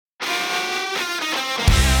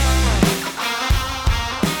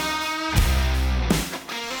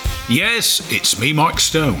Yes, it's me, Mike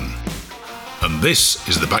Stone, and this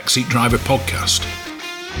is the Backseat Driver Podcast.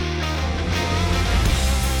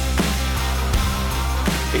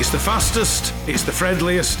 It's the fastest, it's the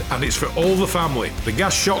friendliest, and it's for all the family. The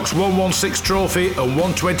Gas Shocks 116 Trophy and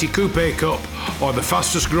 120 Coupe Cup are the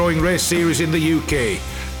fastest growing race series in the UK,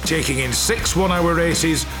 taking in 6 one-hour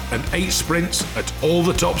races and 8 sprints at all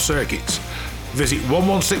the top circuits. Visit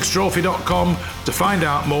 116trophy.com to find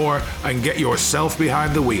out more and get yourself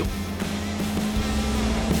behind the wheel.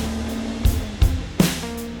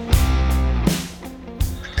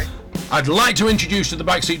 I'd like to introduce to the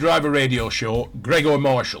Backseat Driver radio show, Gregor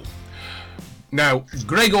Marshall. Now,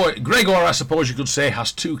 Gregor, I suppose you could say,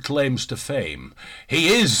 has 2 claims to fame. He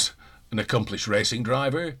is an accomplished racing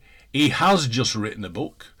driver. He has just written a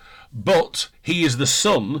book, but he is the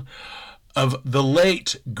son of the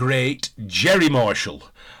late, great Jerry Marshall,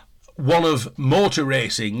 one of motor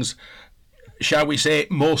racing's, shall we say,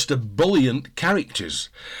 most ebullient characters.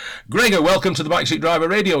 Gregor, welcome to the Backseat Driver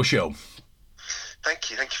radio show.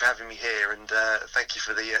 Thank you for having me here, and thank you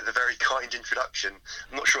for the very kind introduction.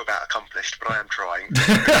 I'm not sure about accomplished, but I am trying.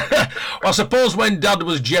 Well, I suppose when Dad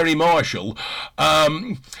was Jerry Marshall,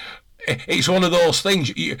 it's one of those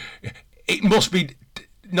things. It must be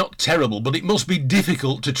not terrible, but it must be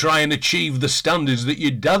difficult to try and achieve the standards that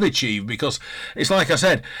your dad achieved, because it's like I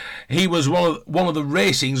said, he was one of the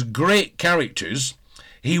racing's great characters.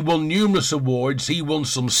 He won numerous awards, he won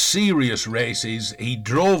some serious races, he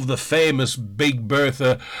drove the famous big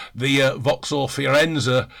Bertha, the Vauxhall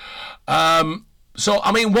Fiorenza. So,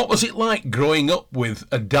 I mean, what was it like growing up with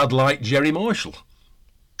a dad like Jerry Marshall?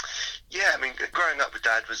 Yeah, I mean, growing up with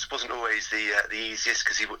Dad wasn't always the easiest,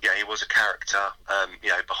 because he was a character,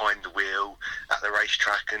 behind the wheel at the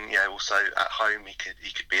racetrack, and also at home he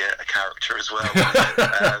could be a character as well,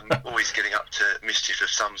 always getting up to mischief of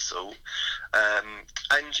some sort. And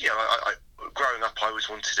I growing up, I always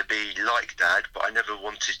wanted to be like Dad, but I never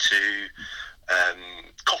wanted to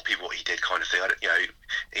copy what he did, kind of thing.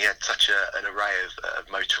 He had such an array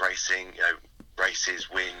of motor racing, races,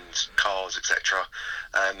 wins, cars, etc.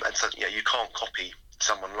 And so you can't copy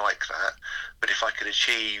someone like that. But if I could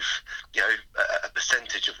achieve a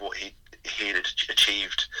percentage of what he had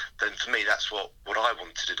achieved, then for me that's what I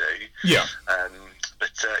wanted to do. Yeah.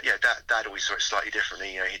 Dad always saw it slightly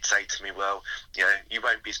differently. He'd say to me, well, you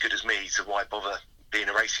won't be as good as me, so why bother being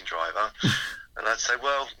a racing driver? And I'd say,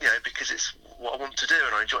 well, because it's what I want to do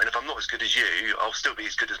and I enjoy it. And if I'm not as good as you, I'll still be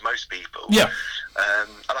as good as most people. Yeah.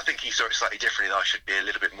 And I think he saw it slightly differently, that I should be a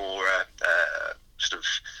little bit more sort of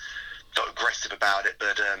not aggressive about it,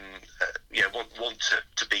 but want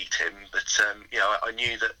to beat him. But I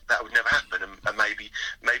knew that would never happen, and maybe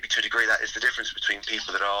to a degree that is the difference between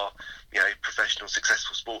people that are professional,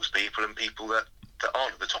 successful sports people and people that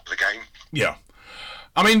aren't at the top of the game. Yeah.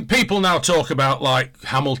 I mean, people now talk about, like,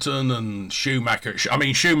 Hamilton and Schumacher. I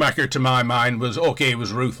mean, Schumacher, to my mind, was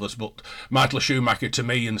ruthless, but Michael Schumacher, to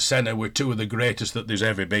me, and Senna were 2 of the greatest that there's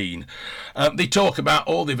ever been. They talk about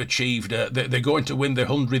all they've achieved. They're going to win their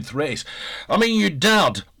 100th race. I mean, your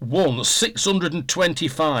dad won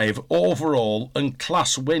 625 overall and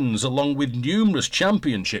class wins, along with numerous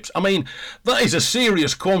championships. I mean, that is a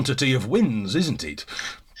serious quantity of wins, isn't it?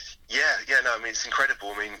 Yeah, no, I mean, it's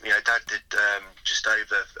incredible. I mean, Dad did just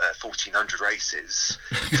over 1,400 races,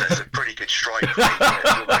 so it's a pretty good strike rate.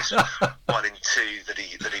 Almost 1 in 2 that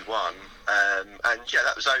he won, and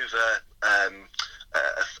that was over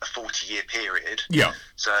a 40-year period. Yeah.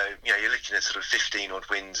 So you're looking at sort of 15 odd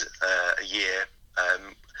wins a year,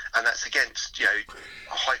 and that's against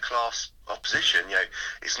high-class opposition.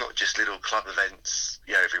 It's not just little club events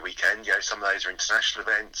every weekend. Some of those are international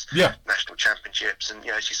events, national championships, and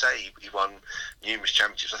as you say, he won numerous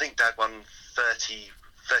championships. I think Dad won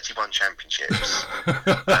 31 championships,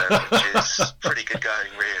 which is pretty good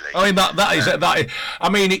going, really. I mean, that is. I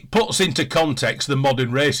mean, it puts into context the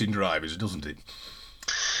modern racing drivers, doesn't it?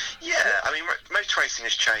 Yeah, I mean, motor racing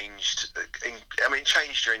has changed.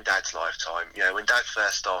 Changed during Dad's lifetime. When Dad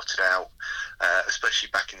first started out, especially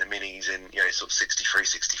back in the minis in sort of 63,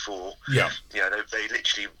 64. Yeah. They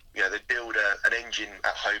literally they'd build an engine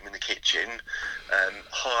at home in the kitchen,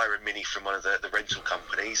 hire a mini from one of the rental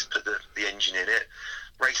companies, put the engine in it,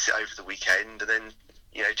 race it over the weekend, and then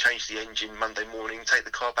change the engine Monday morning, take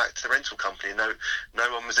the car back to the rental company. No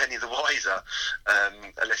one was any the wiser,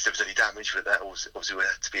 unless there was any damage, but that obviously would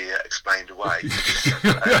have to be explained away.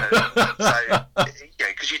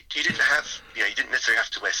 Because you didn't have you didn't necessarily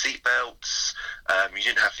have to wear seatbelts. You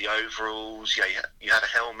didn't have the overalls. You had a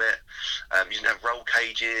helmet. You didn't have roll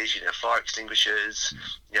cages. You didn't have fire extinguishers.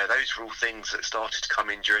 Those were all things that started to come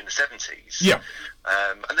in during the 70s. Yeah.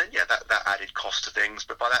 And then that added cost to things.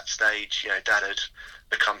 But by that stage, Dad had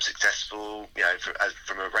become successful,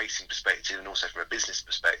 from a racing perspective and also from a business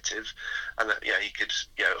perspective, and that he could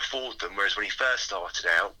afford them. Whereas when he first started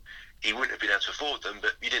out, he wouldn't have been able to afford them,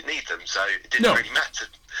 but you didn't need them, so it didn't really matter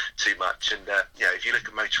too much. And if you look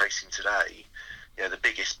at motor racing today, the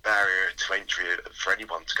biggest barrier to entry for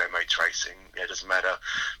anyone to go motor racing, it doesn't matter,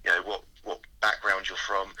 what background you're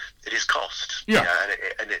from, it is cost. Yeah.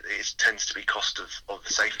 And it tends to be cost of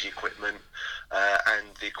the safety equipment and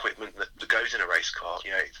the equipment that goes in a race car.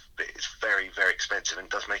 It's very, very expensive and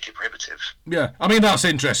does make it prohibitive. Yeah, I mean, that's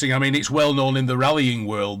interesting. I mean, it's well known in the rallying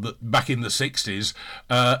world that back in the 60s,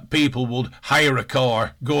 people would hire a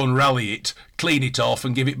car, go and rally it, clean it off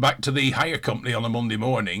and give it back to the hire company on a Monday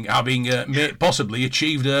morning, having possibly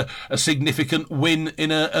achieved a significant win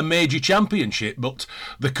in a major championship. But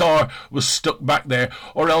the car was stuck back there,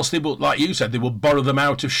 or else they would, like you said, they would borrow them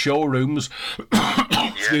out of showrooms,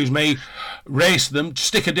 excuse me, race them,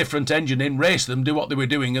 stick a different engine in, race them, do what they were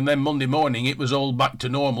doing, and then Monday morning it was all back to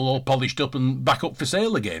normal, all polished up and back up for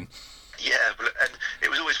sale again. Yeah, and it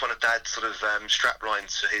was always one of Dad's sort of strap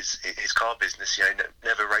lines for his car business.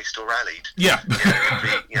 Never raced or rallied. Yeah.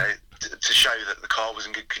 To show that the car was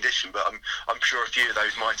in good condition, but I'm sure a few of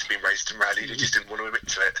those might have been raced and rallied. He just didn't want to admit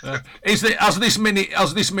to it. Has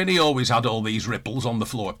this mini always had all these ripples on the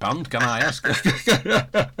floor pan? Can I ask?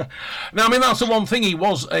 Now, I mean, that's the one thing. He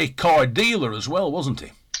was a car dealer as well, wasn't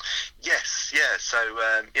he? Yes, yeah. So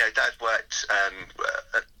Dad worked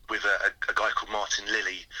with a guy called Martin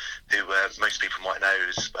Lilly, who most people might know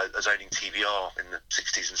as owning TVR in the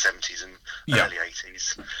 60s and 70s and early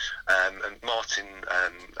 80s. And Martin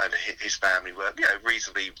and his family were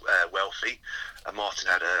reasonably wealthy. Martin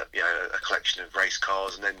had a collection of race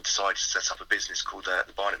cars, and then decided to set up a business called the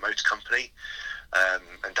Barnet Motor Company.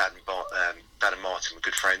 And Dad and Martin were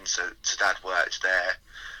good friends, so Dad worked there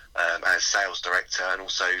as sales director and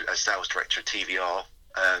also as sales director at TVR.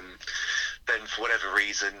 Then, for whatever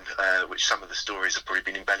reason, which some of the stories have probably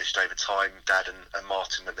been embellished over time, Dad and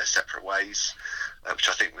Martin went their separate ways, which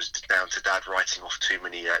I think was down to Dad writing off too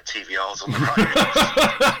many TVRs on the road.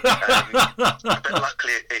 But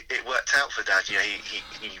luckily, it worked out for Dad.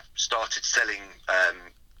 He started selling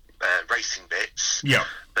racing bits. Yeah.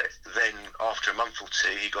 But then, after a month or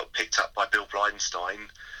two, he got picked up by Bill Blindenstein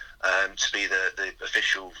to be the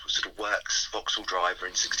official sort of works Vauxhall driver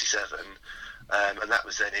in '67. And that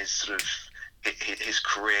was then his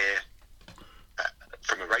career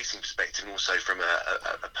from a racing perspective and also from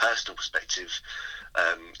a personal perspective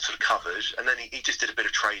sort of covered. And then he just did a bit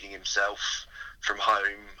of trading himself from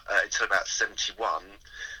home until about 71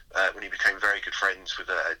 when he became very good friends with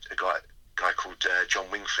a guy called John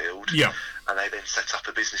Wingfield. Yeah. And they then set up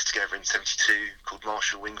a business together in 72 called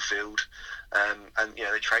Marshall Wingfield. And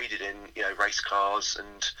they traded in race cars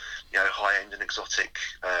and high-end and exotic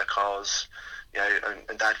cars.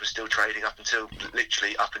 And Dad was still trading up until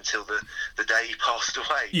the day he passed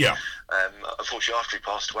away. Yeah. Unfortunately, after he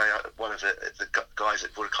passed away, one of the guys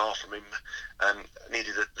that bought a car from him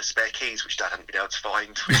needed the spare keys, which Dad hadn't been able to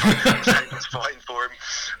find, which I was able to find for him.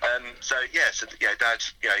 Dad,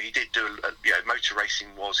 he did do motor racing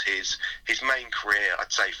was his main career,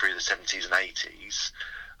 I'd say, through the 70s and 80s.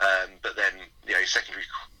 But then, his secondary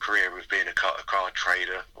career with being a car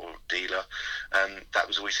trader or dealer, that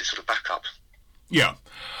was always his sort of backup. Yeah.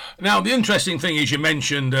 Now, the interesting thing is you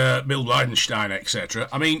mentioned Bill Blindenstein, etc.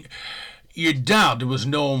 I mean, your dad was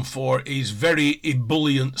known for his very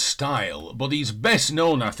ebullient style, but he's best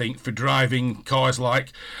known, I think, for driving cars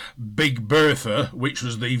like Big Bertha, which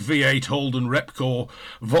was the V8 Holden Repco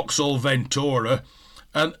Vauxhall Ventura,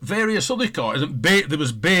 and various other cars. There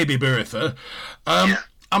was Baby Bertha. I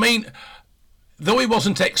mean, though he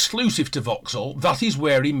wasn't exclusive to Vauxhall, that is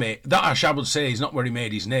where he made... That I would say is not where he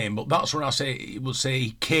made his name, but that's where I would say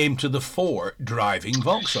he came to the fore driving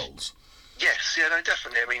Vauxhalls. Yes,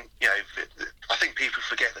 definitely. I mean, I think people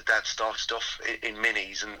forget that Dad started off in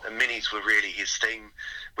minis, and minis were really his thing,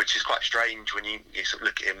 which is quite strange when you sort of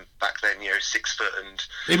look at him back then, 6 foot and...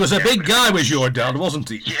 He was a big guy, was your dad, wasn't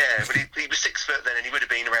he? Yeah, but he was 6 foot then, and he would have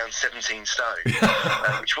been around 17 stone,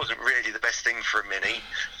 which wasn't really the best thing for a mini.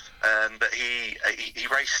 But he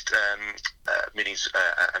raced minis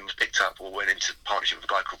and was picked up or went into partnership with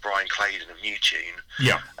a guy called Brian Claydon of New Tune.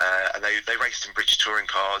 Yeah. And they raced in British touring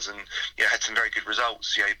cars and had some very good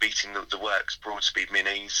results. Beating the works broad-speed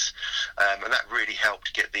minis, and that really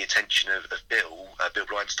helped get the attention of Bill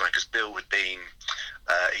Blindenstein, because Bill had been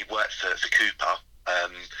he worked for Cooper.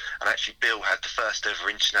 And actually, Bill had the first ever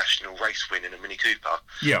international race win in a Mini Cooper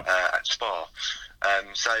at Spa.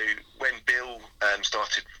 So when Bill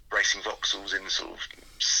started racing Vauxhalls in sort of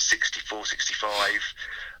 64, 65,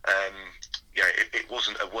 it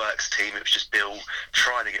wasn't a works team, it was just Bill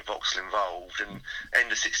trying to get Vauxhall involved. And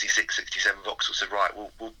end of 66, 67, Vauxhall said, right,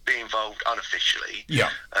 we'll be involved unofficially.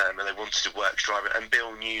 And they wanted a works driver. And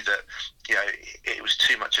Bill knew that, it was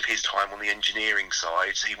too much of his time on the engineering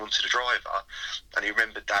side, so he wanted a driver. And he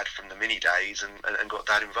remembered Dad from the Mini days and got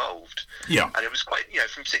Dad involved. And it was quite,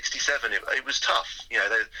 from 67, it was tough.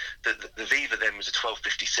 The Viva then was a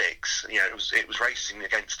 1256. It was racing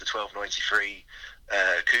against the 1293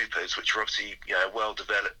 Coopers, which were obviously well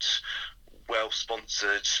developed, well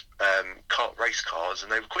sponsored race cars,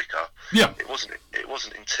 and they were quicker. It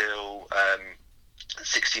wasn't until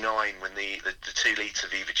 69 when the 2 litre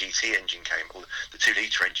Viva GT engine came, or the 2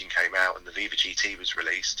 litre engine came out, and the Viva GT was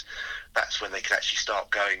released. That's when they could actually start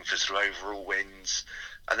going for sort of overall wins,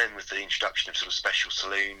 and then with the introduction of sort of special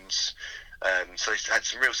saloons. So they had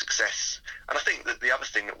some real success. And I think that the other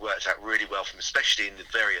thing that worked out really well for them, especially in the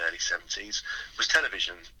very early 70s, was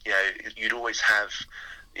television. You'd always have,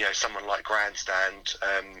 someone like Grandstand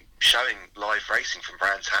showing live racing from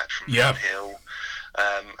Brands Hatch, from Hill.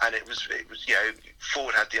 And it was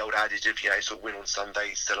Ford had the old adage of sort of win on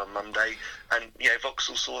Sunday, sell on Monday, and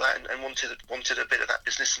Vauxhall saw that and wanted a bit of that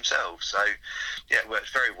business themselves. So it worked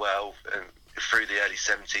very well through the early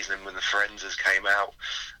 70s, and then when the Forenzas came out,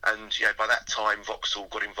 and by that time Vauxhall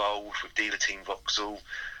got involved with Dealer Team Vauxhall,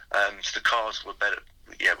 so the cars were better,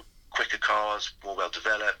 quicker cars, more well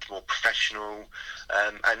developed, more professional,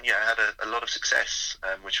 and had a lot of success,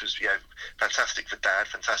 which was fantastic for Dad,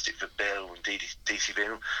 fantastic for Bill and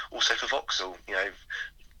DTV, and also for Vauxhall.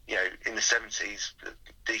 In the 70s,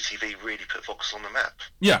 DTV really put Vauxhall on the map.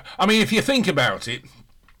 Yeah, I mean, if you think about it,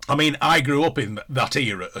 I grew up in that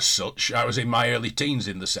era as such. I was in my early teens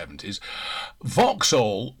in the 70s.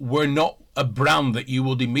 Vauxhall were not a brand that you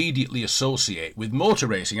would immediately associate with motor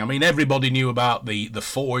racing. Everybody knew about the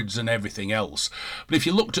Fords and everything else. But if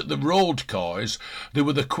you looked at the road cars, there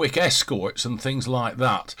were the quick Escorts and things like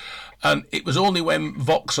that. And it was only when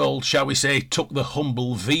Vauxhall, shall we say, took the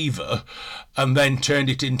humble Viva and then turned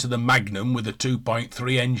it into the Magnum with a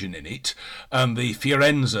 2.3 engine in it, and the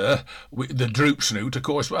Fiorenza, the droop snoot, of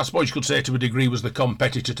course, I suppose you could say to a degree was the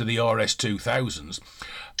competitor to the RS2000s.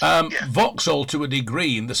 Vauxhall, to a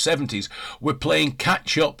degree, in the 70s, were playing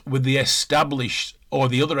catch-up with the established, or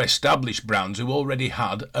the other established brands who already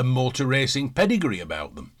had a motor racing pedigree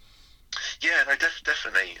about them. Yeah, no,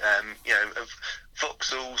 definitely.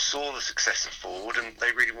 Vauxhall saw the success of Ford, and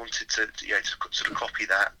they really wanted to sort of copy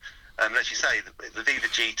that. As you say, the Viva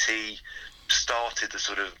GT started the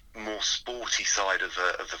sort of more sporty side of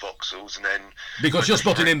the Vauxhalls, and then because just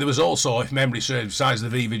putting in, there was also, if memory serves, besides the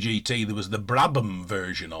Viva GT, there was the Brabham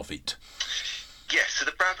version of it. Yes, so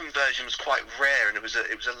the Brabham version was quite rare, and it was a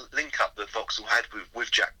link up that Vauxhall had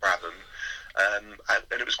with Jack Brabham.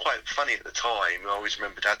 And it was quite funny at the time. I always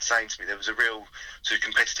remember Dad saying to me there was a real sort of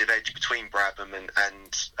competitive edge between Brabham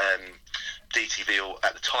and DTV, or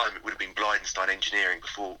at the time it would have been Blydenstein Engineering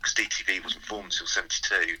before, because DTV wasn't formed until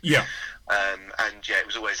 72. And it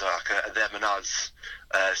was always like a them and us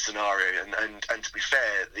scenario. And to be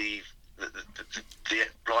fair, the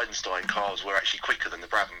Blydenstein cars were actually quicker than the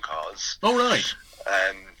Brabham cars. Oh, right.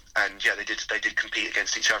 And they did compete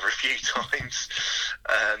against each other a few times,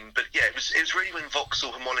 but it was really when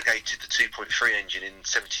Vauxhall homologated the 2.3 engine in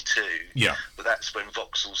 72. But that's when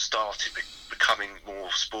Vauxhall started becoming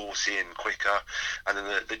more sporty and quicker, and then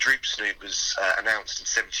the droop snoot was announced in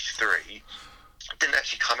 73. It didn't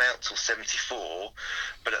actually come out till 74,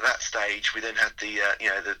 but at that stage we then had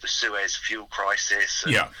the Suez fuel crisis.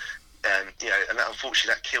 And that,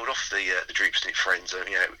 unfortunately, that killed off the droop snoot Forenza.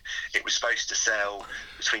 It was supposed to sell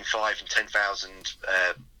between 5,000 and 10,000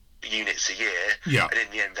 units a year, and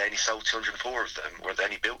in the end they only sold 204 of them, or they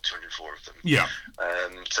only built 204 of them.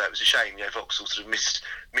 So it was a shame. Vauxhall sort of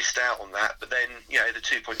missed out on that. But then the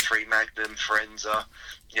 2.3 Magnum, Forenza,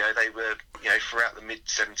 they were throughout the mid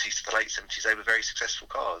 70s to the late 70s, they were very successful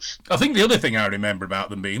cars. I think the other thing I remember about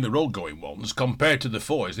them being the road going ones, compared to the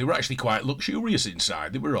Fords, they were actually quite luxurious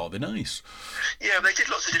inside. They were rather nice. Yeah, they did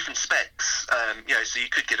lots of different specs. So you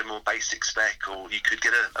could get a more basic spec, or you could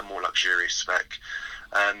get a more luxurious spec.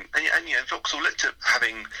 And Vauxhall looked at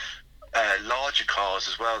having larger cars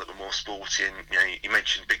as well that were more sporty. And you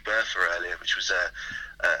mentioned Big Bertha earlier, which was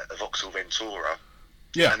a Vauxhall Ventura.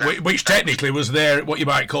 Yeah, which technically was what you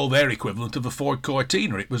might call their equivalent of a Ford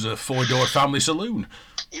Cortina. It was a four-door family saloon.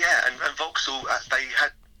 Yeah, and Vauxhall, they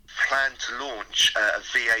had planned to launch a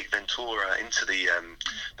V8 Ventura into the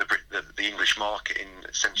English market in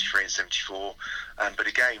 73 and 74, but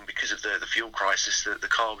again, because of the fuel crisis, the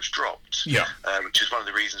car was dropped. Yeah. Which is one of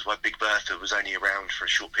the reasons why Big Bertha was only around for a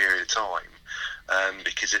short period of time,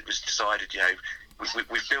 because it was decided,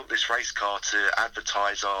 we've built this race car to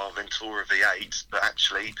advertise our Ventura V8, but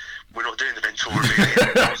actually we're not doing the Ventura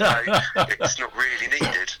V8, so it's not really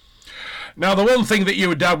needed. Now, the one thing that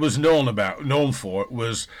your dad was known for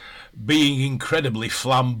was being incredibly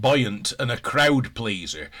flamboyant and a crowd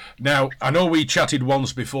pleaser. Now, I know we chatted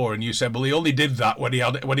once before, and you said, well, he only did that when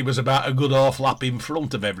he was about a good half lap in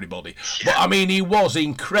front of everybody. But I mean, he was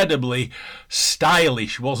incredibly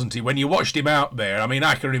stylish, wasn't he? When you watched him out there, I mean,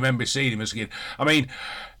 I can remember seeing him as a kid. I mean,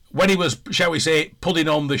 when he was, shall we say, putting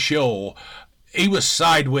on the show, he was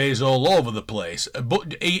sideways all over the place,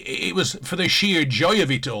 but it was for the sheer joy of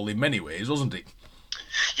it all in many ways, wasn't it?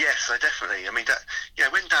 Yes, so definitely. I mean,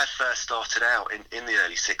 when Dad first started out in the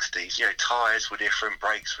early 60s, tyres were different,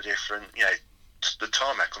 brakes were different, the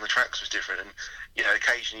tarmac on the tracks was different, and,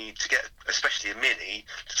 occasionally to get, especially a Mini,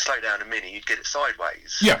 to slow down a Mini, you'd get it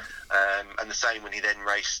sideways. Yeah. And the same when he then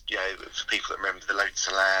raced, for people that remember the Lotus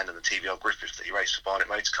Elan and the TVR Griffith that he raced for Barnet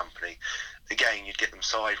Motor Company, again, you'd get them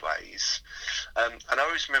sideways. And I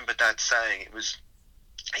always remember Dad saying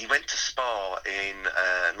he went to Spa in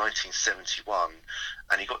 1971,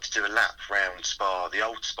 and he got to do a lap round Spa, the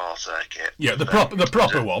old Spa circuit. Yeah, the proper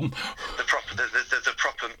one. The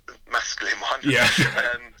proper masculine one. Yeah.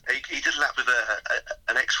 He did a lap with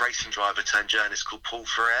an ex-racing driver turned journalist called Paul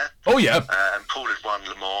Ferrer. Oh yeah. And Paul had won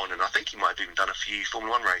Le Mans, and I think he might have even done a few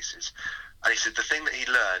Formula One races. And he said the thing that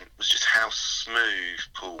he learned was just how smooth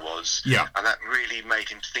Paul was. Yeah. And that really made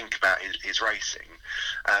him think about his racing.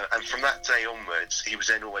 And from that day onwards, he was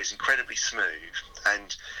then always incredibly smooth.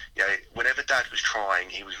 And, whenever Dad was trying,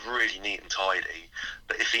 he was really neat and tidy.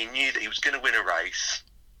 But if he knew that he was going to win a race,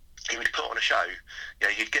 he would put on a show.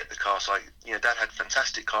 He'd get the car side. Dad had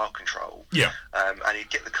fantastic car control. Yeah. And he'd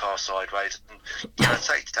get the car sideways. And I'd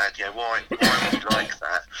say to Dad, why would you like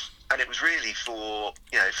that? And it was really for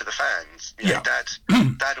the fans.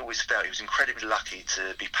 Dad always felt he was incredibly lucky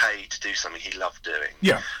to be paid to do something he loved doing.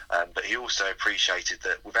 Yeah. But he also appreciated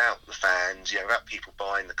that without the fans, without people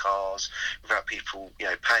buying the cars, without people,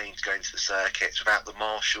 paying to go into the circuits, without the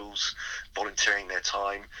marshals volunteering their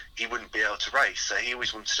time, he wouldn't be able to race. So he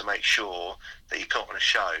always wanted to make sure that he put on a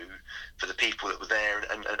show for the people that were there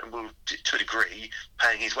and were, to a degree,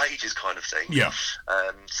 paying his wages kind of thing. Yeah.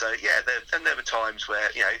 There were times where,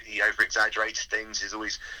 he over-exaggerated things. There's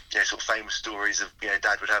always, sort of famous stories of,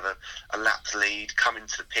 Dad would have a lap lead, come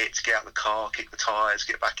into the pits, get out the car, kick the tyres,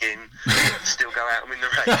 get back in, still go out and win the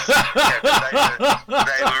race. But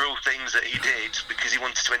they were all things that he did because he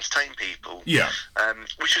wanted to entertain people. Yeah.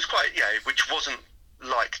 Which was quite, which wasn't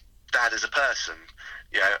like Dad as a person.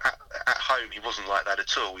 At home he wasn't like that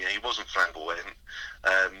at all. He wasn't flamboyant.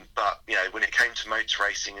 But when it came to motor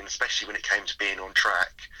racing, and especially when it came to being on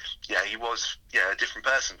track, he was a different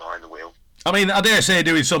person behind the wheel. I mean, I dare say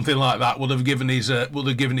doing something like that would have given his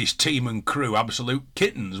team and crew absolute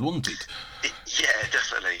kittens, wouldn't it? Yeah,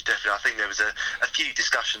 definitely. I think there was a few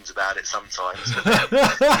discussions about it sometimes.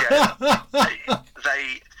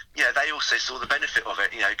 They also saw the benefit of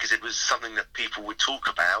it, because it was something that people would talk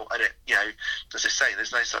about, and it, as I say,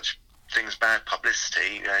 there's no such thing as bad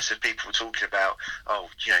publicity. So people were talking about,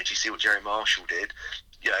 do you see what Jerry Marshall did?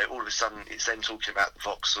 All of a sudden it's then talking about the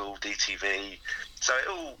Vauxhall, DTV. So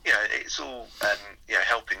it's all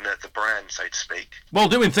helping the brand, so to speak. Well,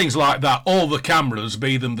 doing things like that, all the cameras,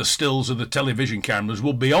 be them the stills or the television cameras,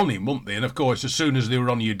 would be on him, wouldn't they? And of course, as soon as they were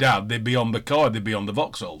on your dad, they'd be on the car, they'd be on the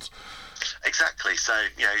Vauxhalls. Exactly. So,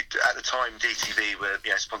 at the time, DTV were,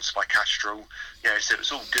 sponsored by Castrol. So it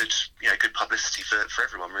was all good, good publicity for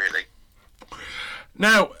everyone, really.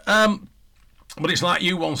 Now, but it's like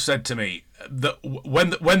you once said to me, that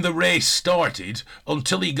when the race started,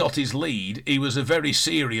 until he got his lead, he was a very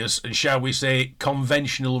serious and, shall we say,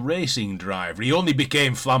 conventional racing driver. He only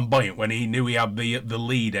became flamboyant when he knew he had the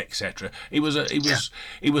lead, etc. He was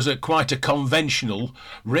quite a conventional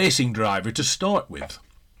racing driver to start with.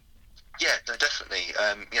 Yeah, no, definitely.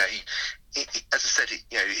 He, as I said,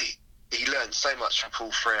 he learned so much from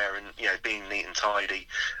Paul Ferrer and being neat and tidy,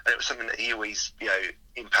 and it was something that he always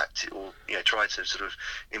impacted or tried to sort of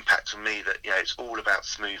impact on me, that it's all about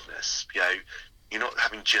smoothness. You're not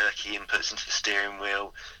having jerky inputs into the steering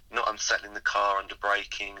wheel, not unsettling the car under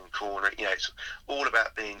braking and cornering. It's all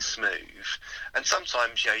about being smooth, and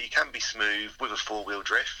sometimes you can be smooth with a four-wheel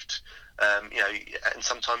drift. And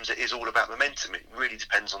sometimes it is all about momentum. It really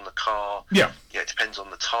depends on the car. Yeah. It depends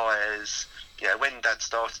on the tyres. when Dad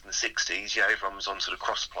started in the 60s, everyone was on sort of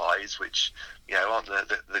cross plies, which aren't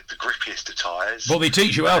the grippiest of tyres. Well, they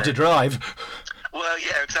teach you how to drive. Well,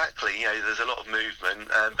 yeah, exactly. There's a lot of movement,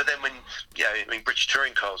 but then when British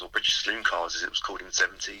touring cars, or British saloon cars as it was called in the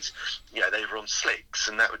 70s, they were on slicks,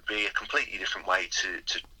 and that would be a completely different way to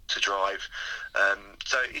drive.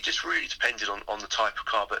 So it just really depended on the type of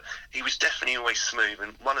car, but he was definitely always smooth.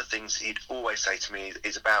 And one of the things he'd always say to me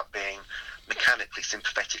is about being mechanically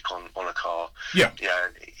sympathetic on a car. Yeah.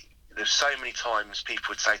 There's so many times people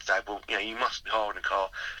would say to Dad, well, you must be hard on a car,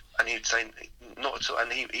 and he'd say not at all,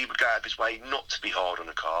 and he would go out of his way not to be hard on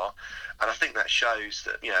a car. And I think that shows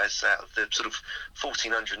that, as out of the sort of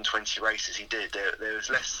 1,420 races he did, there was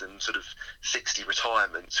less than sort of 60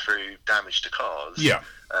 retirements through damage to cars,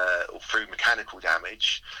 or through mechanical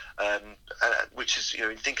damage, which is,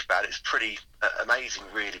 when you think about it, it's pretty amazing,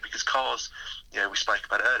 really, because cars, we spoke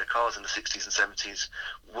about it earlier, cars in the 60s and 70s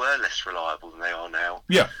were less reliable than they are now.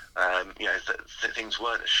 Yeah. Things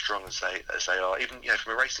weren't as strong as they are, even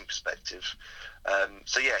from a racing perspective.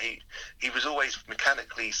 He was always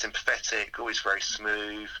mechanically sympathetic, always very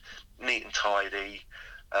smooth, neat and tidy.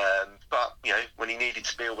 But when he needed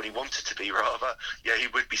to be, or when he wanted to be, rather, he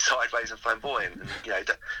would be sideways and flamboyant. And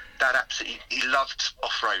Dad absolutely, he loved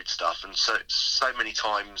off-road stuff, and so many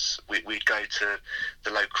times we'd go to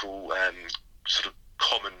the local sort of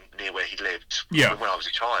common near where he lived when I was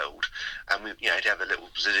a child, and he'd have a little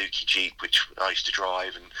Suzuki Jeep which I used to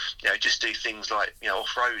drive, and just do things like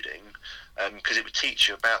off-roading, because it would teach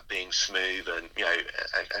you about being smooth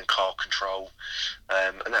and car control,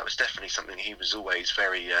 and that was definitely something he was always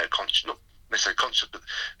very conscious, not necessarily conscious, but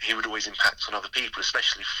he would always impact on other people,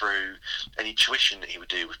 especially through any tuition that he would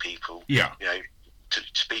do with people.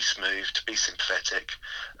 To be smooth, to be sympathetic,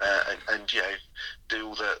 and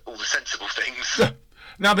do all the sensible things.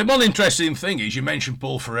 Now, the one interesting thing is, you mentioned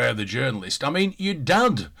Paul Ferrer, the journalist. I mean, your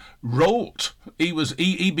dad wrote.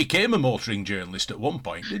 He became a motoring journalist at one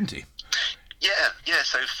point, didn't he? Yeah.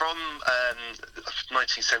 So from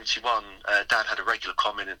 1971, Dad had a regular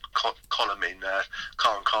column in Car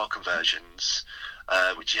and Car Conversions,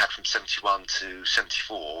 which he had from 71 to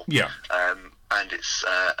 74. Yeah. And it's,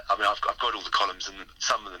 I've got all the columns, and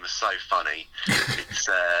some of them are so funny. It's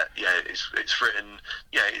written,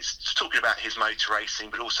 it's talking about his motor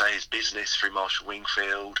racing, but also his business through Marshall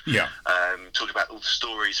Wingfield. Yeah. Talking about all the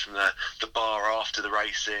stories from the bar after the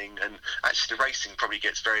racing, and actually the racing probably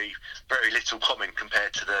gets very, very little comment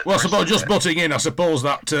compared to the. Well, I suppose just butting in, I suppose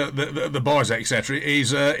that the boys, etc.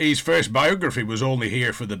 His first biography was Only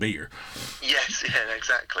Here for the Beer. Yes, yeah,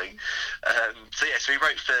 exactly. So he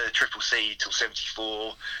wrote for Triple C till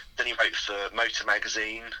 74. Then he wrote for Motor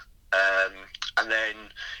Magazine, and then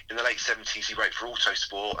in the late 70s he wrote for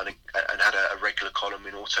Autosport and had a regular column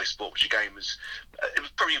in Autosport, which again was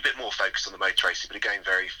probably a bit more focused on the motor racing, but again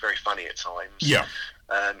very, very funny at times. Yeah.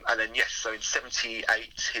 And then so in 78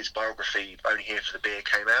 his biography Only Here for the Beer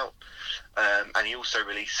came out, and he also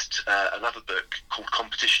released another book called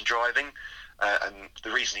Competition Driving. And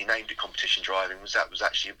the reason he named it Competition Driving was that was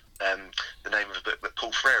actually the name of a book that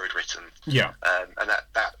Paul Ferrer had written. Yeah. And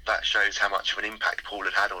that shows how much of an impact Paul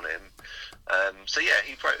had on him.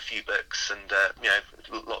 He wrote a few books and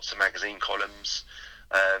lots of magazine columns.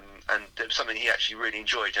 And it was something he actually really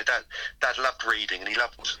enjoyed. Dad loved reading, and he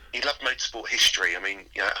loved motorsport history. I mean,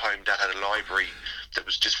 at home Dad had a library that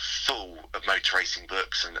was just full of motor racing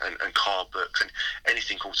books and car books and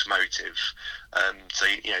anything automotive.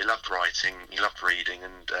 He loved writing, he loved reading,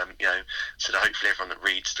 and so that hopefully everyone that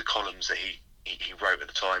reads the columns that he wrote at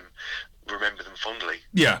the time remember them fondly.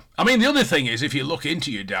 Yeah, I mean, the other thing is, if you look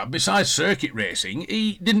into your dad, besides circuit racing,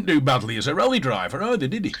 he didn't do badly as a rally driver either,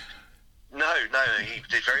 did he? No, he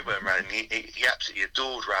did very well in rallying. He absolutely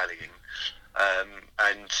adored rallying.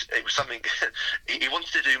 And it was something he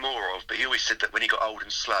wanted to do more of, but he always said that when he got old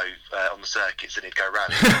and slow on the circuits, then he'd go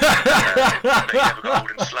rallying. But he never got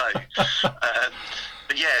old and slow.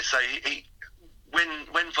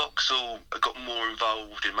 When Vauxhall got more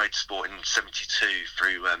involved in motorsport in 72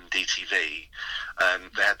 through DTV,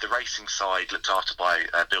 they had the racing side looked after by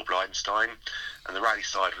Bill Blindenstein, and the rally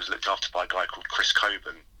side was looked after by a guy called Chris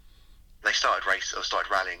Coburn. They started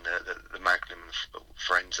rallying the Magnum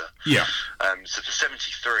Forenza. Yeah. So for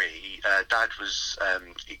 73, Dad was there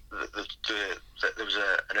was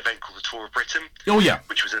an event called the Tour of Britain. Oh yeah.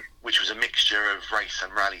 Which was a mixture of race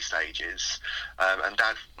and rally stages, and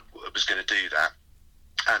Dad was going to do that.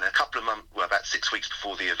 And a couple of months, about 6 weeks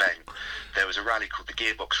before the event, there was a rally called the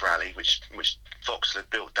Gearbox Rally, which Vauxhall had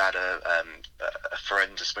built Dad a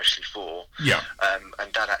Forenza especially for. Yeah.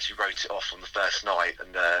 And Dad actually wrote it off on the first night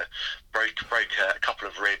and broke a couple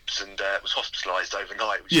of ribs and was hospitalised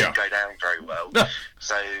overnight, which didn't go down very well. No.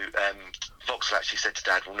 So Vauxhall actually said to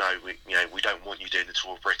Dad, "Well, no, we don't want you doing the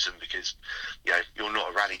Tour of Britain because you're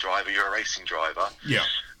not a rally driver, you're a racing driver." Yeah.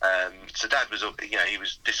 So Dad was, he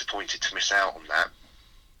was disappointed to miss out on that.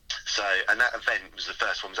 So, and that event was the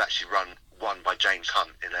first one, was actually won by James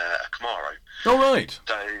Hunt in a Camaro. All right.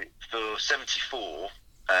 So for 74,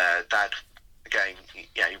 Dad, again, he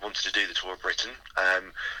wanted to do the Tour of Britain,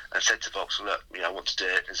 and said to Vauxhall, "Look, I want to do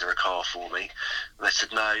it. Is there a car for me?" And they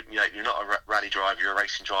said, "No, you're not a rally driver, you're a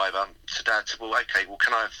racing driver." So Dad said, "Well, okay,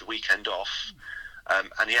 can I have the weekend off?"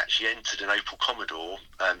 And he actually entered an Opel Commodore,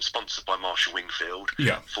 sponsored by Marshall Wingfield,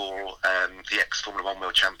 for the ex-Formula One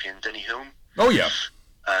world champion Denny Hulme. Oh, yeah.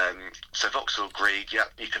 So Vauxhall agreed,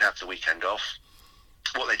 you can have the weekend off.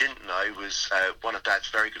 What they didn't know was one of Dad's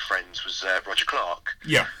very good friends was Roger Clark.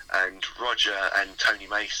 Yeah. And Roger and Tony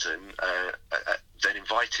Mason then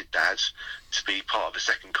invited Dad to be part of a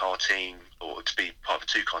second car team, or to be part of a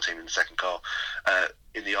two-car team in the second car,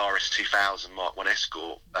 in the RS2000 Mark 1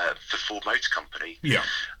 Escort for Ford Motor Company. Yeah.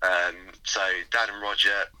 So Dad and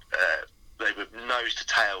Roger, they were nose to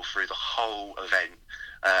tail through the whole event.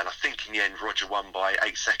 And I think in the end, Roger won by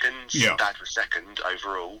 8 seconds. Yeah. Dad was second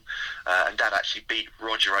overall. And Dad actually beat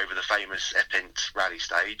Roger over the famous Epent rally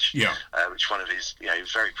stage, which one of his, he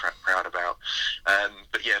was very proud about.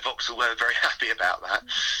 But yeah, Vauxhall were very happy about that.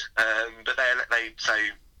 But so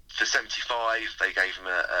for 75, they gave him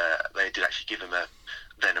they did actually give him a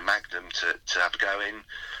Magnum to have a go in.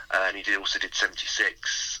 And he also did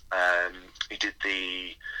 76. He did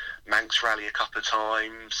the Manx Rally a couple of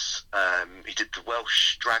times. He did the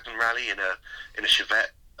Welsh Dragon Rally in a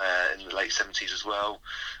Chevette in the late 70s as well.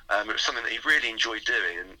 It was something that he really enjoyed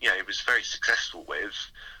doing, and he was very successful with.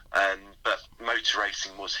 But motor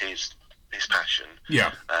racing was his passion.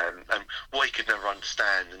 Yeah. And what he could never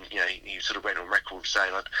understand, and he sort of went on record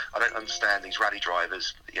saying, "I don't understand these rally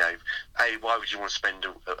drivers. Why would you want to spend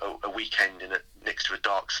a weekend next to a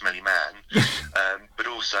dark, smelly man?" But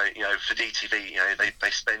also, for DTV,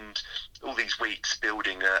 they spend all these weeks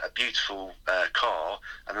building a beautiful car,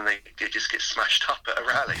 and then they just get smashed up at a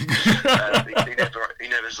rally. He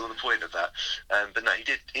never saw the point of that. But no,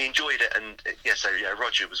 he enjoyed it, and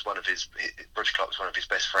Roger Clark was one of his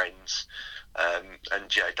best friends. And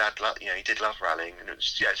Dad, he did love rallying, and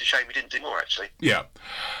it's a shame he didn't do more actually. Yeah.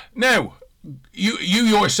 Now, you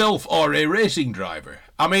yourself are a racing driver.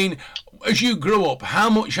 I mean, as you grew up, how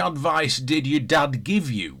much advice did your dad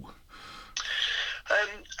give you?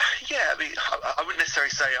 I mean, I wouldn't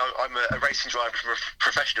necessarily say I'm a racing driver from a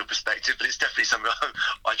professional perspective, but it's definitely something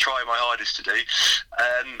I try my hardest to do.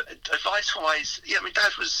 Advice-wise, I mean,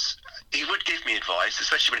 Dad he would give me advice,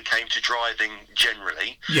 especially when it came to driving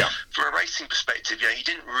generally. Yeah. From a racing perspective, he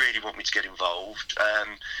didn't really want me to get involved.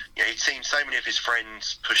 He'd seen so many of his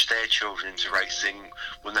friends push their children into racing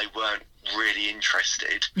when they weren't really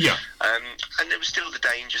interested. Yeah. And there was still the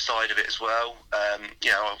danger side of it as well.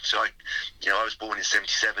 So I was born in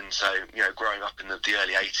 77, so growing up in the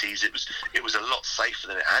early 80s, it was a lot safer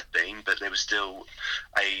than it had been, but there was still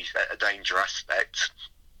a danger aspect.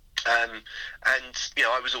 And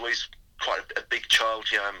I was always quite a big child.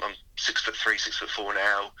 I'm 6'3", 6'4"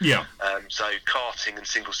 now. Yeah. So karting and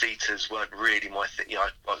single seaters weren't really my thing.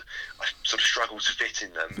 I sort of struggled to fit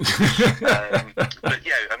in them. But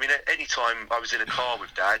I mean, any time I was in a car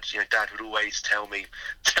with Dad, Dad would always tell me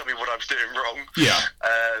what I was doing wrong. Yeah.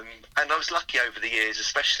 And I was lucky over the years,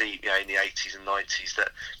 especially in the 80s and 90s,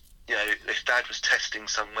 that if Dad was testing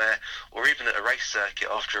somewhere, or even at a race circuit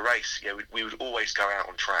after a race, we would always go out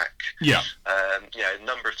on track. Yeah. A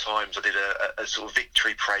number of times I did a sort of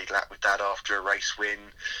victory parade lap with Dad after a race win,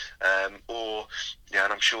 and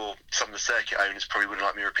I'm sure some of the circuit owners probably wouldn't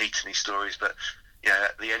like me repeating these stories, but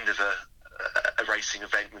at the end of a racing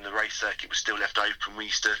event, when the race circuit was still left open,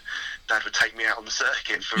 Dad would take me out on the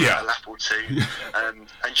circuit for a lap or two, and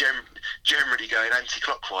generally going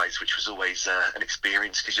anti-clockwise, which was always an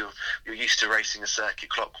experience, because you're used to racing a circuit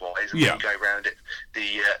clockwise, and when you go around it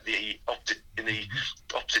in the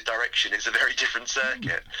opposite direction, it's a very different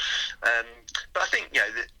circuit. But I think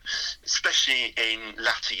especially in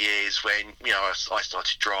latter years when I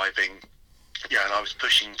started driving, and I was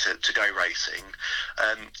pushing to go racing,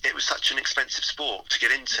 it was such an expensive sport to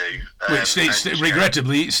get into.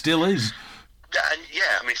 Regrettably, it still is. And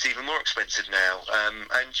yeah, I mean, it's even more expensive now.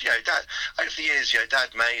 And Dad, over the years, Dad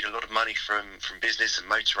made a lot of money from business and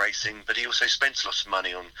motor racing, but he also spent a lot of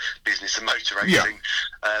money on business and motor racing.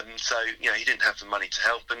 So he didn't have the money to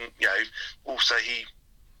help, and also he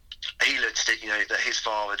looked at it, that his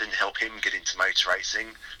father didn't help him get into motor racing.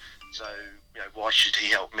 So why should he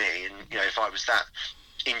help me? And if I was that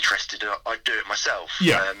interested, I'd do it myself.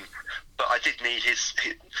 Yeah. But I did need his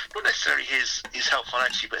not necessarily his help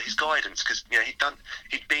financially, but his guidance, because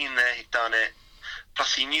he'd been there, he'd done it.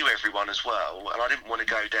 Plus, he knew everyone as well, and I didn't want to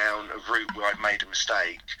go down a route where I'd made a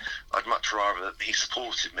mistake. I'd much rather that he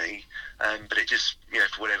supported me, but it just,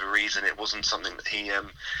 for whatever reason, it wasn't something that he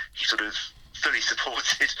sort of fully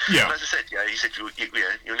supported. Yeah. And as I said, he said,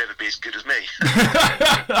 you'll never be as good as me.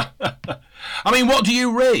 I mean, what do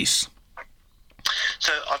you race?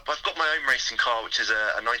 So I've got my own racing car, which is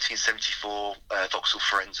a 1974 Vauxhall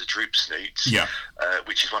Forenza Droop Snoots,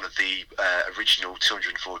 which is one of the original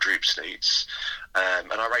 204 Droop Snoots.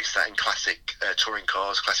 And I race that in classic touring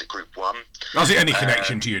cars, classic Group 1. Has it any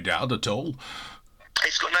connection to your dad at all?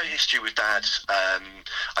 It's got no history with Dad. I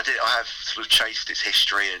have sort of chased its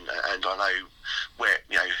history, and I know where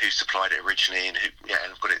who supplied it originally, and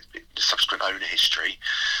and I've got it subsequent owner history.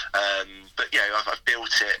 But I've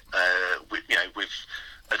built it with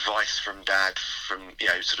advice from Dad, from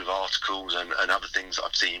sort of articles and other things that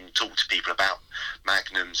I've seen him talk to people about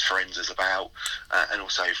Magnums, Forenzas about, and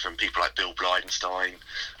also from people like Bill Blydenstein.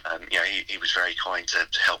 He was very kind to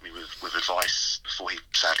help me with advice before he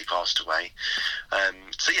sadly passed away. And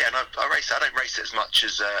I race it. I don't race it as much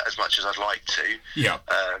as I'd like to. Yeah.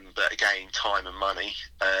 But again, time and money.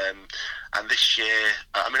 And this year,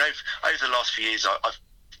 I mean, over the last few years,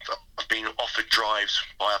 I've been offered drives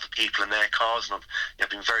by other people in their cars, and I've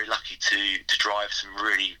been very lucky to drive some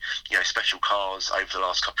really special cars over the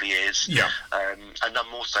last couple of years. Yeah. And none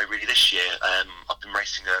more so really this year. I've been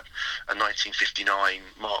racing a 1959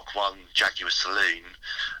 Mark 1 Jaguar Saloon,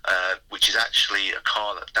 which is actually a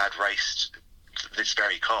car that Dad raced, this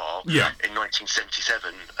very car, in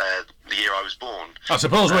 1977, the year I was born. I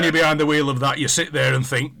suppose when you're behind the wheel of that, you sit there and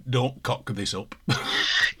think, don't cock this up.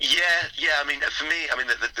 Yeah. I mean, for me,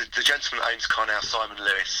 the gentleman that owns the car now, Simon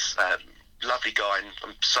Lewis, lovely guy, and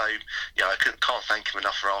I'm so I can't thank him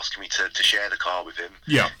enough for asking me to share the car with him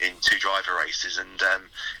in two driver races, and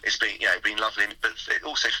it's been lovely. But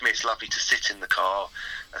also for me, it's lovely to sit in the car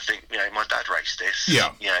and think, my dad raced this.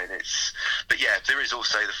 And there is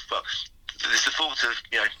also there's the thought of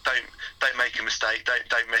don't make a mistake,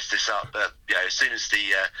 don't mess this up. But as soon as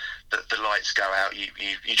the lights go out,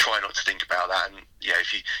 you try not to think about that. And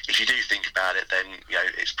if you do think about it, then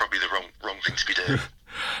it's probably the wrong thing to be doing.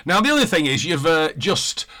 Now the other thing is you've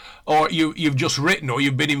just written or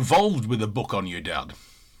you've been involved with a book on your dad.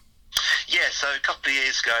 Yeah, so a couple of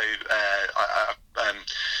years ago,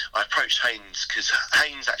 I approached Haynes, because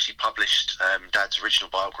Haynes actually published Dad's original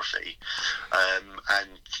biography, and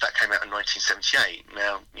that came out in 1978.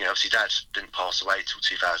 Now, obviously Dad didn't pass away till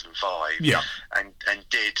 2005, and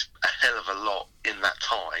did a hell of a lot in that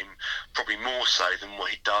time, probably more so than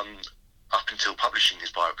what he'd done up until publishing his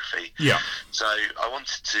biography. So I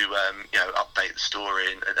wanted to update the story,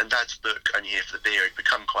 and Dad's book Only Here for the Beer had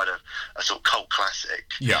become quite a sort of cult classic.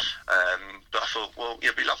 But I thought, well,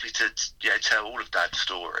 it'd be lovely to tell all of Dad's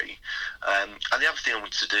story. And the other thing I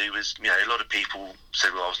wanted to do was, a lot of people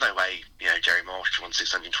said, well, there's no way Jerry Marshall won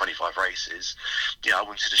 625 races. I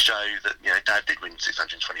wanted to show that Dad did win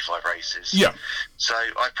 625 races. So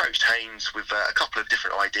I approached Haynes with a couple of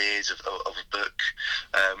different ideas of a book,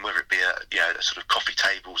 whether it be a sort of coffee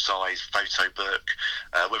table size photo book,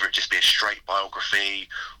 whether it just be a straight biography,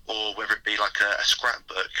 or whether it be like a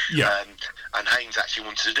scrapbook. And Haynes actually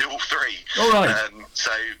wanted to do all three. All right.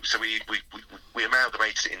 So we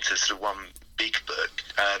amalgamated it into sort of one big book.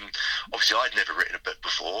 Obviously, I'd never written a book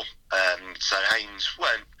before, so Haynes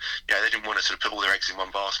weren't. They didn't want to sort of put all their eggs in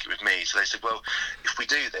one basket with me. So they said, well, if we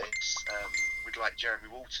do this, we'd like Jeremy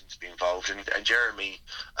Walton to be involved, and Jeremy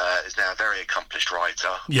is now a very accomplished writer.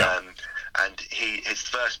 And his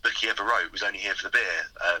first book he ever wrote was Only Here for the Beer,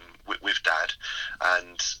 with Dad,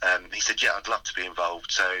 and he said, I'd love to be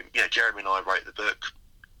involved. So Jeremy and I wrote the book.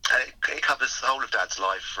 It covers the whole of Dad's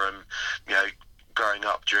life, from growing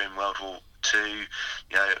up during World War II,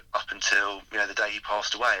 up until the day he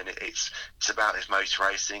passed away, and it's about his motor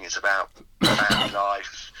racing, it's about family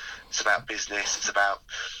life, it's about business, it's about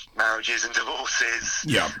marriages and divorces.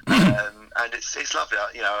 And it's lovely.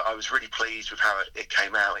 I was really pleased with how it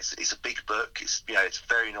came out. It's a big book. It's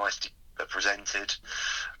very nicely presented,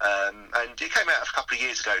 and it came out a couple of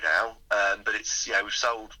years ago now. But it's we've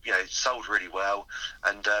sold sold really well,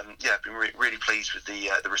 and I've been really pleased with the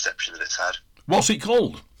reception that it's had. What's it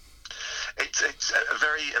called? It's a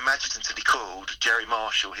very imaginatively called Jerry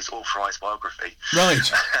Marshall, his authorised biography. Right.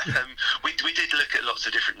 We did look at lots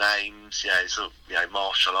of different names,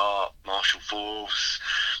 martial art, martial force,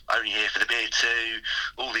 only here for the beer too,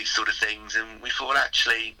 all these sort of things, and we thought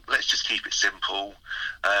actually let's just keep it simple,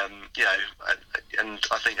 and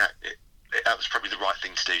I think that was probably the right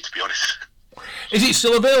thing to do, to be honest. Is it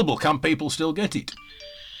still available? Can people still get it?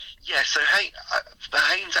 Yeah, so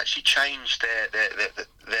Haynes actually changed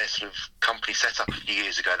their sort of company setup a few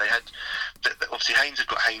years ago. They had, obviously Haynes have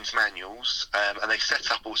got Haynes manuals, and they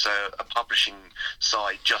set up also a publishing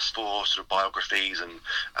side just for sort of biographies and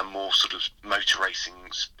more sort of motor racing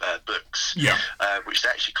books, which they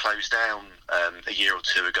actually closed down a year or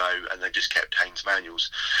two ago, and they just kept Haynes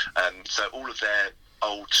manuals. So all of their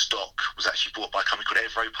old stock was actually bought by a company called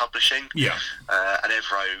Evro Publishing, and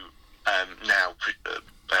Evro now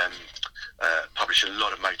publish a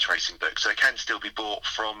lot of motor racing books, so it can still be bought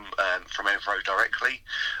from Evro directly,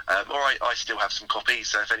 or I still have some copies,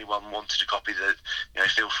 so if anyone wanted a copy, that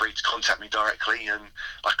feel free to contact me directly, and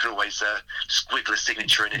I can always squiggle a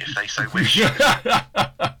signature in it if they so wish.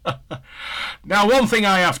 Now, one thing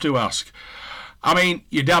I have to ask, I mean,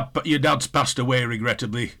 your dad's passed away,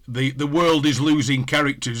 regrettably. The world is losing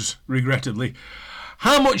characters, regrettably.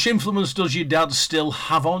 How much influence does your dad still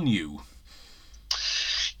have on you?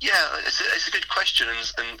 Yeah, it's a good question,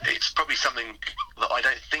 and it's probably something that I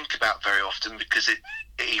don't think about very often, because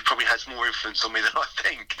he probably has more influence on me than I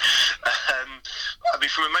think. I mean,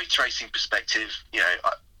 from a motor racing perspective,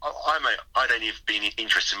 I'd only have been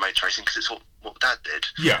interested in motor racing because it's what Dad did.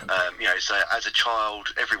 Yeah. So as a child,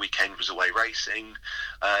 every weekend was away racing.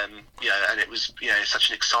 And it was such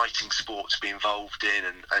an exciting sport to be involved in,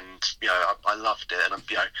 and I loved it, and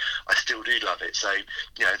I still do love it. So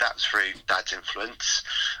that's through Dad's influence.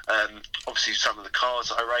 Obviously, some of the cars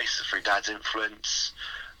that I race are through Dad's influence.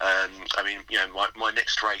 My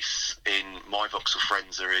next race in my Vauxhall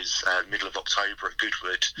Frenza is middle of October at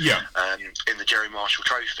Goodwood. Yeah. In the Jerry Marshall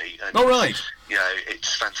Trophy. And, right.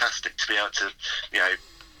 It's fantastic to be able to,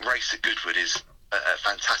 race at Goodwood is a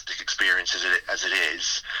fantastic experience as it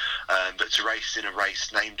is. But to race in a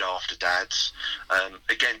race named after Dad,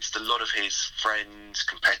 against a lot of his friends,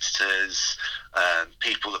 competitors,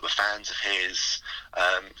 people that were fans of his,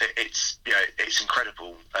 it's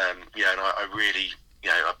incredible. And I really.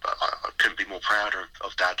 I couldn't be more proud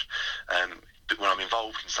of Dad when I'm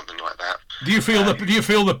involved in something like that. Do you feel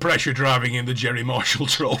the pressure driving in the Jerry Marshall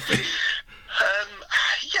Trophy?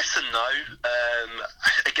 Yes and no.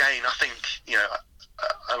 Again, I think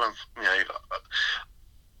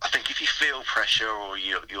I think if you feel pressure or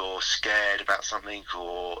you're scared about something,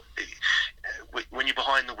 or when you're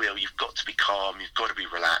behind the wheel, you've got to be calm, you've got to be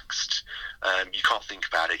relaxed. You can't think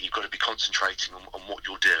about it. You've got to be concentrating on what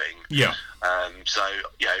you're doing. Yeah. So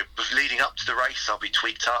leading up to the race, I'll be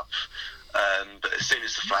tweaked up. But as soon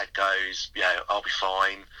as the flag goes, I'll be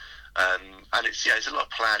fine. And it's there's a lot of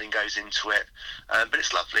planning goes into it, but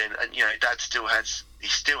it's lovely, and Dad still has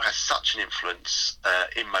such an influence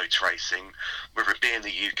in motor racing, whether it be in the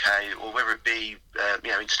UK or whether it be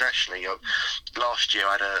internationally. Last year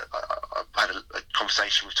I had a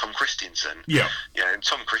conversation with Tom Christiansen. Yeah. And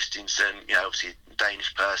Tom Christiansen, obviously a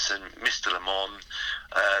Danish person, Mr. Le Mans.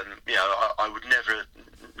 I would never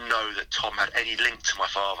know that Tom had any link to my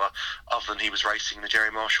father other than he was racing the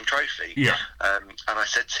Jerry Marshall Trophy. Yeah. And I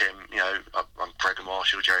said to him, I'm Gregor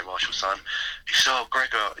Marshall, Jerry Marshall's son. He said, "Oh,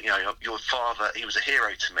 Gregor, your father, he was a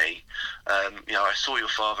hero to me. I saw your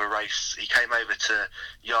father race. He came over to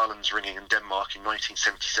Jarlandsringen in Denmark in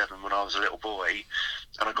 1977 when I was a little boy,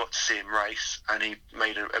 and I got to see him race, and he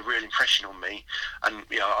made a real impression on me. And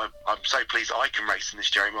I'm so pleased that I can race in this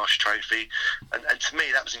Jerry Marshall Trophy." And to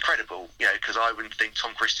me, that was incredible, because I wouldn't think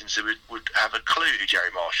Tom Christiansen would have a clue who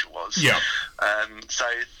Jerry Marshall was. Yeah. So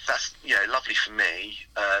that's lovely for me,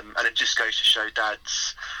 and it just goes to show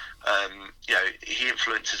Dad's. He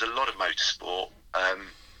influences a lot of motorsport.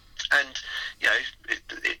 And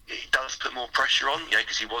it does put more pressure on,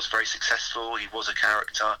 because he was very successful. He was a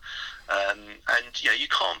character, and you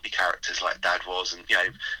can't be characters like Dad was. And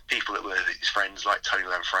people that were his friends like Tony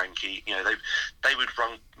Lanfranchi, they would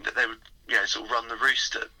sort of run the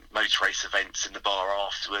roost at motor race events in the bar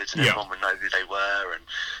afterwards, and everyone would know who they were, and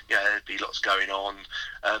there'd be lots going on,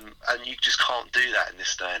 and you just can't do that in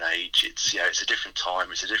this day and age. It's it's a different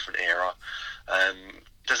time, it's a different era.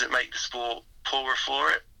 Does it make the sport poorer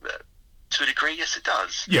for it? To a degree, yes, it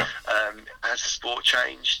does. Yeah. Has the sport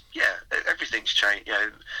changed? Yeah, everything's changed.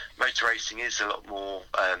 Motor racing is a lot more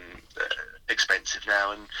expensive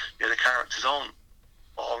now, and the characters aren't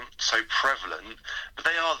so prevalent, but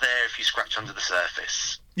they are there if you scratch under the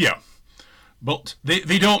surface. Yeah. But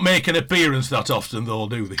they don't make an appearance that often, though,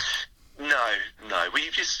 do they? No. Well,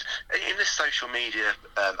 you just in this social media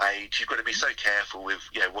age, you've got to be so careful with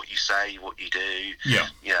what you say, what you do. Yeah.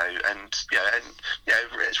 And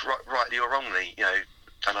it's rightly or wrongly,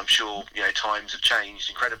 and I'm sure times have changed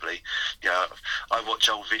incredibly. I watch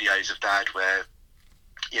old videos of Dad where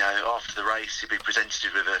after the race he'd be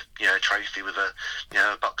presented with a trophy with a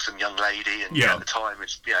buxom young lady, and at the time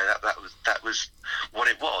it's that was what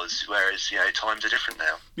it was. Whereas times are different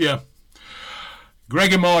now. Yeah.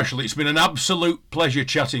 Gregor Marshall, it's been an absolute pleasure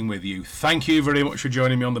chatting with you. Thank you very much for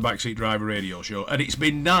joining me on the Backseat Driver Radio Show, and it's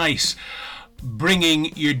been nice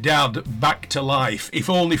bringing your dad back to life, if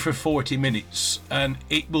only for 40 minutes, and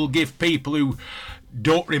it will give people who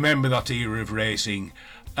don't remember that era of racing,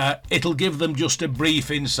 it'll give them just a brief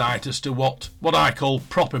insight as to what I call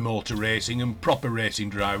proper motor racing and proper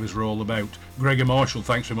racing drivers are all about. Gregor Marshall,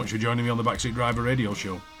 thanks very much for joining me on the Backseat Driver Radio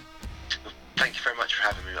Show. Thank you very much for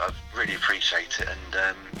having me. I really appreciate it, and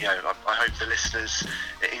I hope the listeners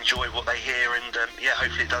enjoy what they hear, and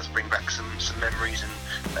hopefully it does bring back some memories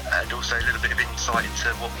and also a little bit of insight into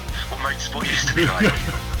what motorsport used to be like.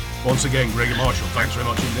 Once again, Gregor Marshall, thanks very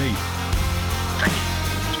much indeed. Thank you.